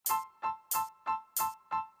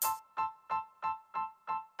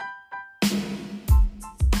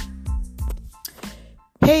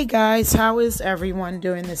Hey guys, how is everyone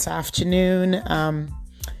doing this afternoon?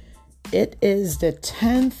 It is the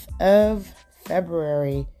 10th of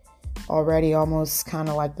February, already almost kind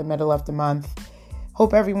of like the middle of the month.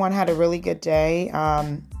 Hope everyone had a really good day.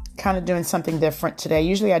 Kind of doing something different today.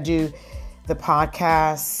 Usually I do the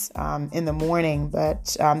podcasts in the morning,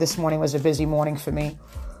 but this morning was a busy morning for me.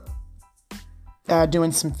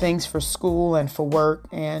 Doing some things for school and for work,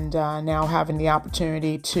 and now having the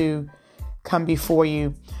opportunity to come before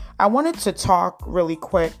you. I wanted to talk really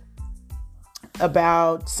quick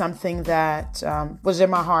about something that was in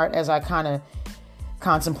my heart as I kind of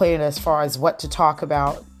contemplated as far as what to talk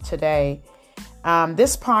about today.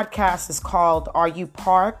 This podcast is called Are You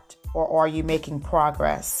Parked or Are You Making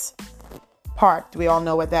Progress? Parked, we all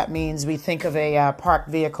know what that means. We think of a parked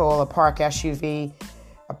vehicle, a parked SUV,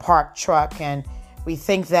 a parked truck, and we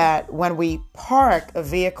think that when we park a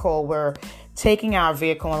vehicle, we're taking our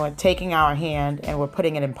vehicle and we're taking our hand and we're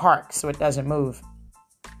putting it in park so it doesn't move.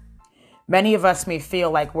 Many of us may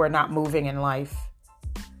feel like we're not moving in life.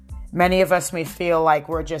 Many of us may feel like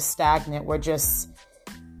we're just stagnant. We're just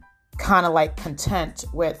kind of like content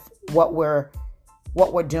with what we're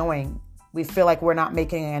doing. We feel like we're not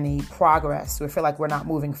making any progress. We feel like we're not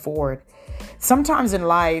moving forward. Sometimes in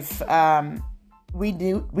life, we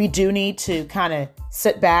do need to kind of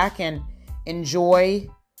sit back and enjoy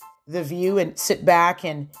the view and sit back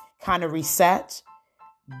and kind of reset.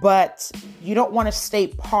 But you don't want to stay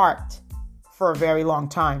parked for a very long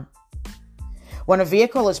time. When a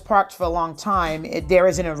vehicle is parked for a long time, there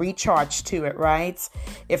isn't a recharge to it, right?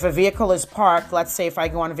 If a vehicle is parked, let's say if I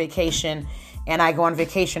go on a vacation and I go on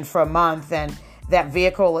vacation for a month and that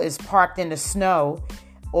vehicle is parked in the snow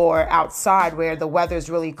or outside where the weather is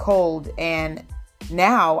really cold, and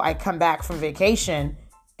now I come back from vacation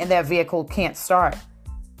and that vehicle can't start.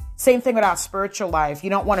 Same thing with our spiritual life.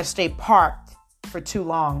 You don't want to stay parked for too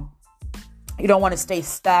long. You don't want to stay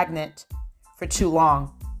stagnant for too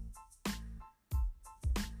long.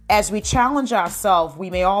 As we challenge ourselves,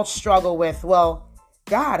 we may all struggle with, well,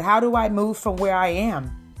 God, how do I move from where I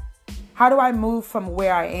am? How do I move from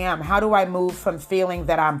where I am? How do I move from feeling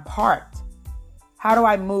that I'm parked? How do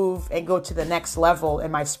I move and go to the next level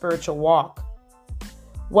in my spiritual walk?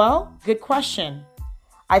 Well, good question.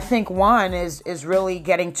 I think one is really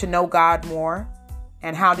getting to know God more.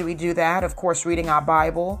 And how do we do that? Of course, reading our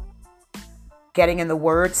Bible, getting in the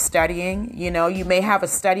Word, studying. You know, you may have a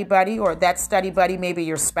study buddy, or that study buddy may be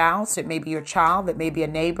your spouse, it may be your child, it may be a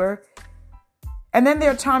neighbor. And then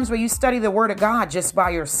there are times where you study the Word of God just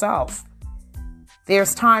by yourself.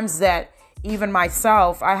 There's times that even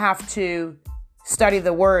myself, I have to study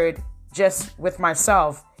the Word just with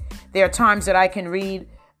myself. There are times that I can read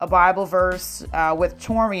a Bible verse with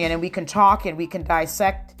Torian, and we can talk and we can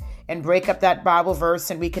dissect and break up that Bible verse,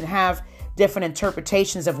 and we can have different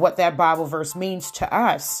interpretations of what that Bible verse means to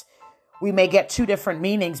us. We may get two different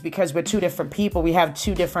meanings because we're two different people. We have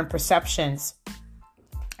two different perceptions.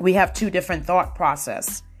 We have two different thought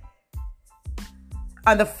process.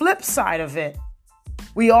 On the flip side of it,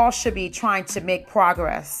 we all should be trying to make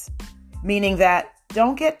progress, meaning that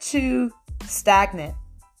don't get too stagnant.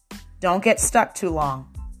 Don't get stuck too long.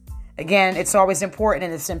 Again, it's always important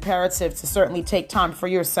and it's imperative to certainly take time for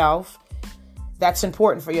yourself. That's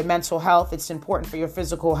important for your mental health. It's important for your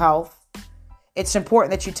physical health. It's important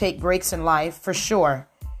that you take breaks in life, for sure.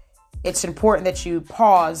 It's important that you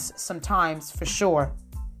pause sometimes, for sure.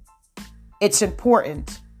 It's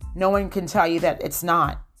important. No one can tell you that it's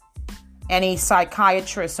not. Any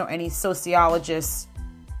psychiatrist or any sociologist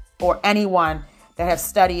or anyone that has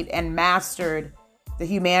studied and mastered the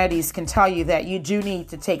humanities can tell you that you do need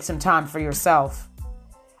to take some time for yourself.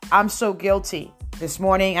 I'm so guilty. This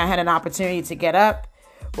morning I had an opportunity to get up,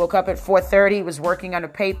 woke up at 4:30, was working on a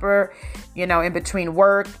paper, in between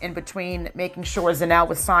work, in between making sure Zanelle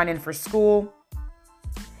was signed in for school,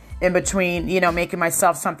 in between, making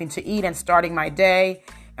myself something to eat and starting my day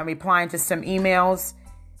and replying to some emails.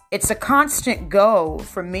 It's a constant go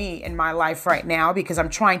for me in my life right now because I'm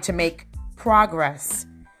trying to make progress.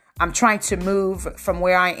 I'm trying to move from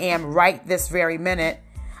where I am right this very minute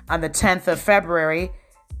on the 10th of February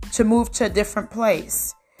to move to a different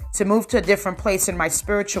place, in my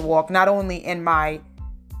spiritual walk, not only in my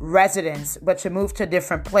residence, but to move to a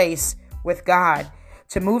different place with God,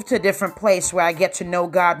 to move to a different place where I get to know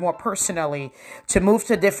God more personally, to move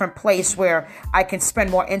to a different place where I can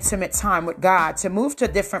spend more intimate time with God, to move to a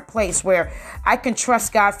different place where I can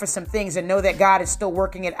trust God for some things and know that God is still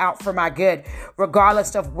working it out for my good,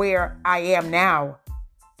 regardless of where I am now,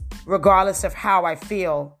 regardless of how I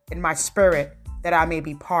feel in my spirit that I may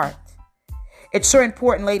be parked. It's so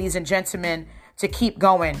important, ladies and gentlemen, to keep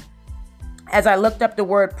going. As I looked up the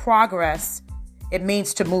word progress, it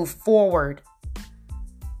means to move forward,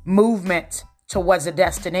 movement towards a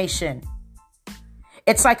destination.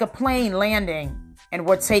 It's like a plane landing and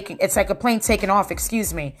it's like a plane taking off,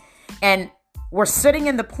 and we're sitting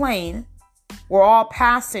in the plane. We're all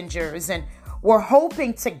passengers and we're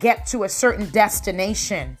hoping to get to a certain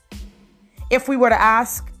destination. If we were to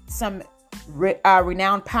ask some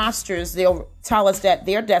renowned pastors, they'll tell us that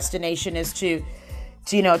their destination is to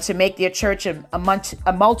make their church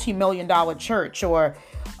a multi-million-dollar church or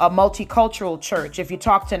a multicultural church. If you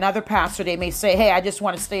talk to another pastor, they may say, hey, I just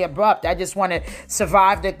want to stay abrupt. I just want to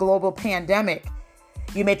survive the global pandemic.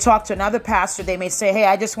 You may talk to another pastor. They may say, hey,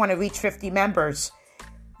 I just want to reach 50 members.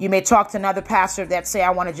 You may talk to another pastor that say, I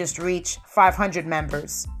want to just reach 500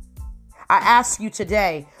 members. I ask you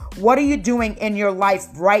today, what are you doing in your life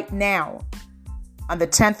right now on the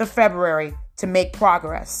 10th of February to make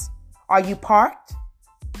progress? Are you parked?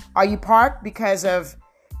 Are you parked because of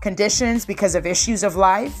conditions, because of issues of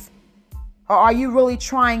life? Or are you really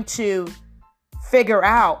trying to figure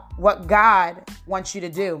out what God wants you to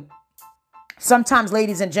do? Sometimes,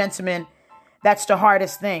 ladies and gentlemen, that's the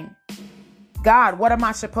hardest thing. God, what am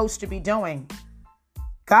I supposed to be doing?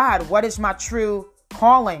 God, what is my true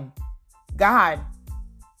calling? God,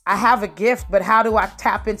 I have a gift, but how do I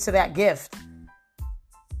tap into that gift?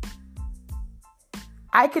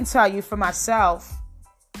 I can tell you for myself,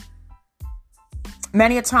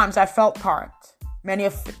 many a times I felt parked. Many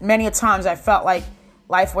a times I felt like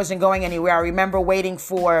life wasn't going anywhere. I remember waiting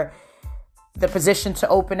for the position to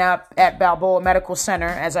open up at Balboa Medical Center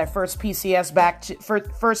as I first PCS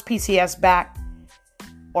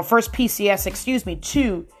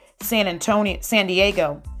to San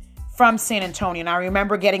Diego from San Antonio. And I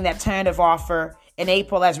remember getting that tentative offer in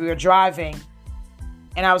April as we were driving.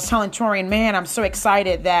 And I was telling Torian, man, I'm so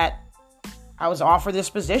excited that I was offered this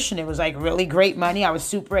position. It was like really great money. I was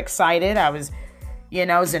super excited. I was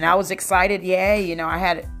excited. Yay. I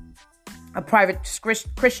had a private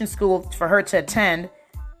Christian school for her to attend.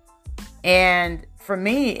 And for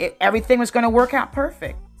me, everything was going to work out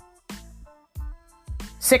perfect.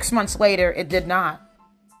 6 months later, it did not.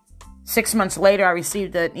 6 months later, I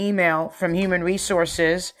received an email from Human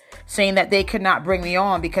Resources saying that they could not bring me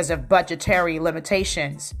on because of budgetary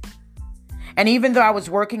limitations. And even though I was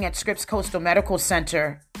working at Scripps Coastal Medical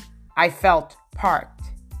Center, I felt parked.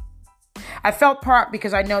 I felt parked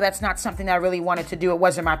because I know that's not something I really wanted to do. It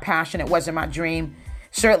wasn't my passion. It wasn't my dream.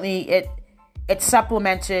 Certainly, it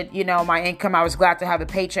supplemented, my income. I was glad to have a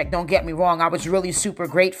paycheck. Don't get me wrong. I was really super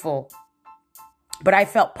grateful. But I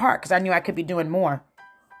felt parked because I knew I could be doing more.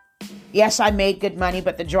 Yes, I made good money,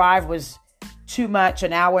 but the drive was too much,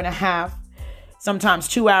 an hour and a half, sometimes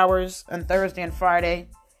 2 hours on Thursday and Friday,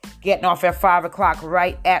 getting off at 5 o'clock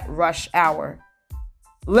right at rush hour.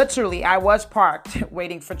 Literally, I was parked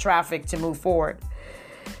waiting for traffic to move forward.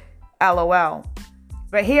 LOL.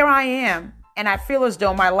 But here I am, and I feel as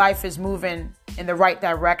though my life is moving in the right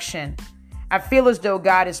direction. I feel as though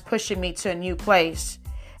God is pushing me to a new place.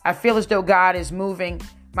 I feel as though God is moving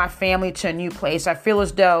my family to a new place. I feel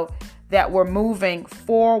as though that we're moving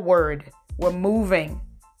forward. We're moving.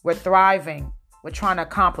 We're thriving. We're trying to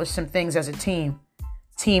accomplish some things as a team.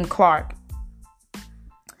 Team Clark.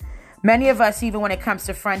 Many of us, even when it comes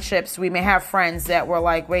to friendships, we may have friends that we're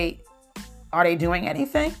like, wait, are they doing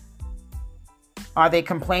anything? Are they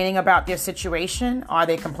complaining about their situation? Are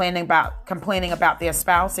they complaining about their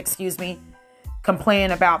spouse,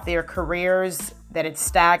 complaining about their careers, that it's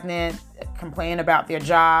stagnant, complaining about their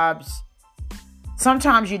jobs?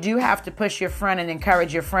 Sometimes you do have to push your friend and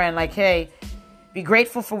encourage your friend like, hey, be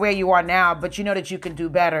grateful for where you are now, but you know that you can do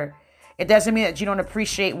better. It doesn't mean that you don't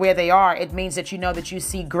appreciate where they are. It means that you know that you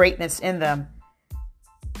see greatness in them.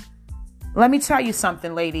 Let me tell you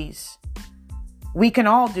something, ladies. We can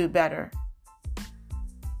all do better.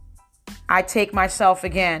 I take myself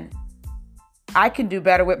again. I can do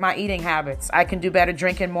better with my eating habits. I can do better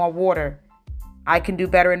drinking more water. I can do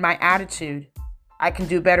better in my attitude. I can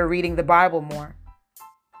do better reading the Bible more.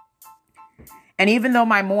 And even though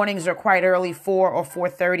my mornings are quite early, 4 or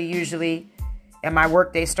 4:30 usually, and my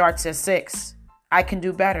workday starts at 6, I can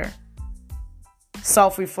do better.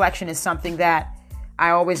 Self-reflection is something that I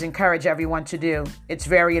always encourage everyone to do. It's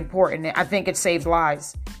very important. I think it saves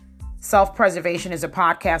lives. Self-preservation is a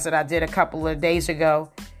podcast that I did a couple of days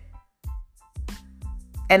ago.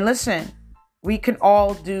 And listen, we can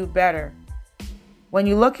all do better. When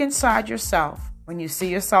you look inside yourself, when you see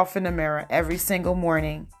yourself in the mirror every single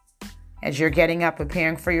morning, as you're getting up,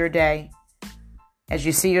 preparing for your day, as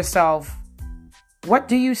you see yourself, what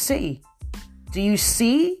do you see? Do you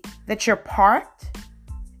see that you're parked?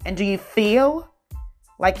 And do you feel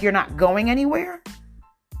like you're not going anywhere?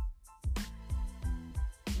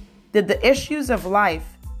 Did the issues of life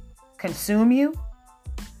consume you?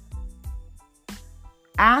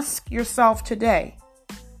 Ask yourself today,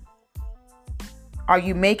 are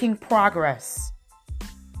you making progress?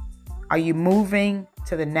 Are you moving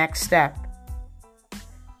to the next step?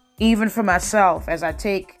 Even for myself, as I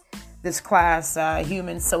take this class,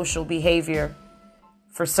 Human Social Behavior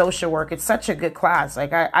for Social Work, it's such a good class.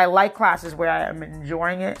 Like I like classes where I am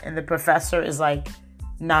enjoying it and the professor is like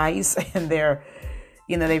nice and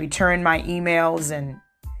they return my emails and,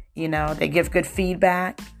 they give good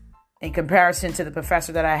feedback in comparison to the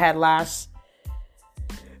professor that I had last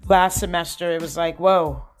semester. It was like,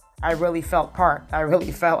 whoa, I really felt parked. I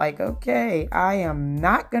really felt like, okay, I am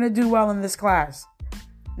not going to do well in this class.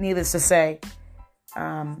 Needless to say,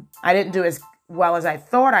 I didn't do as well as I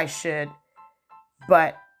thought I should,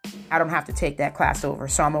 but I don't have to take that class over,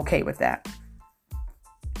 so I'm okay with that.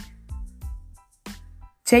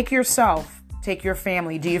 Take yourself, take your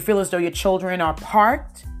family. Do you feel as though your children are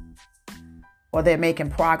parked or they're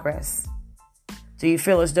making progress? Do you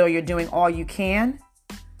feel as though you're doing all you can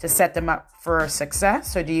to set them up for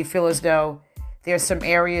success? Or do you feel as though there's some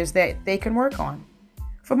areas that they can work on?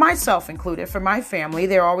 For myself included, for my family,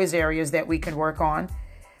 there are always areas that we can work on.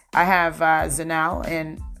 I have Zanelle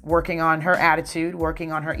and working on her attitude,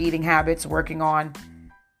 working on her eating habits, working on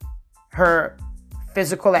her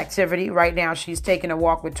physical activity. Right now, she's taking a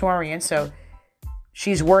walk with Torian, so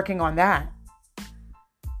she's working on that.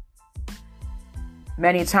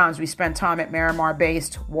 Many times we spend time at Miramar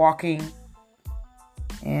Base walking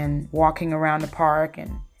around the park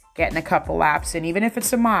and getting a couple laps. And even if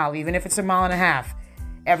it's a mile, even if it's a mile and a half,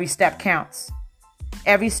 every step counts.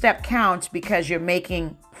 Every step counts because you're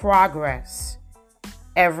making progress.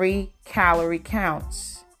 Every calorie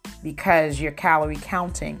counts because you're calorie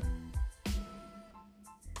counting.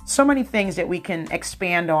 So many things that we can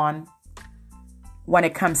expand on when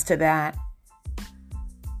it comes to that.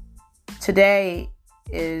 Today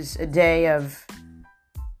is a day of,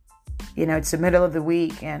 it's the middle of the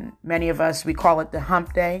week, and many of us, we call it the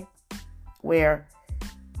hump day, where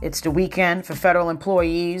it's the weekend for federal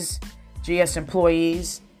employees, GS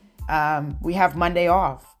employees. We have Monday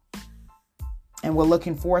off, and we're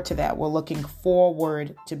looking forward to that. We're looking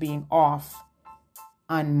forward to being off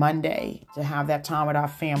on Monday, to have that time with our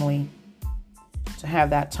family, to have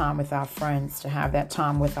that time with our friends, to have that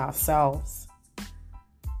time with ourselves.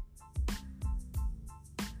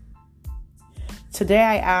 Today,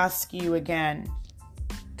 I ask you again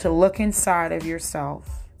to look inside of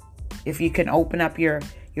yourself. If you can open up your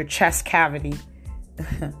chest cavity,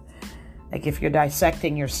 like if you're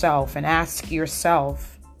dissecting yourself, and ask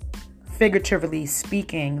yourself, figuratively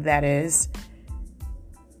speaking, that is,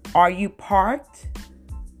 are you parked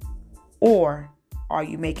or are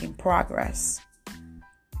you making progress?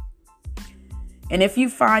 And if you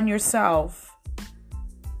find yourself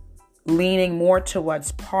leaning more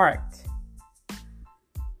towards parked,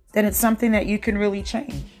 then it's something that you can really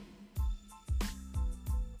change.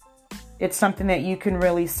 It's something that you can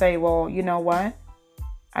really say, well, you know what?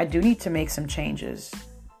 I do need to make some changes.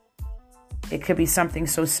 It could be something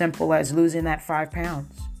so simple as losing that 5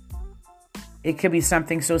 pounds. It could be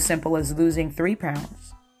something so simple as losing 3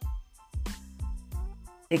 pounds.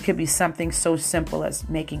 It could be something so simple as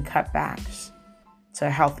making cutbacks to a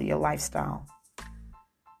healthier lifestyle.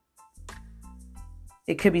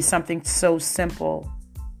 It could be something so simple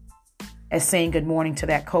as saying good morning to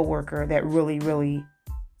that coworker that really, really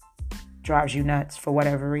drives you nuts for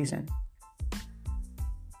whatever reason.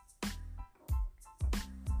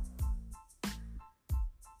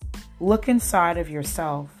 Look inside of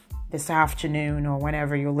yourself this afternoon or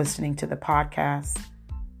whenever you're listening to the podcast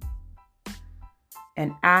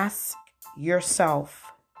and ask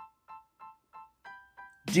yourself,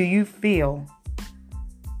 do you feel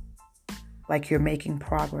like you're making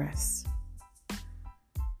progress?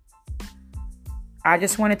 I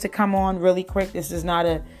just wanted to come on really quick. This is not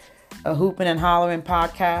a hooping and hollering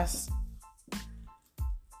podcast.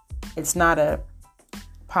 It's not a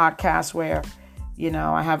podcast where,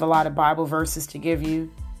 I have a lot of Bible verses to give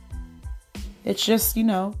you. It's just,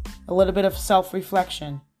 a little bit of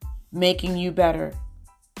self-reflection, making you better,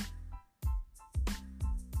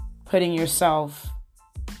 putting yourself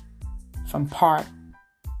from part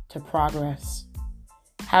to progress.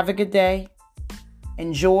 Have a good day.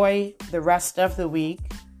 Enjoy the rest of the week,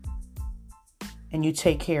 and you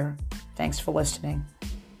take care. Thanks for listening.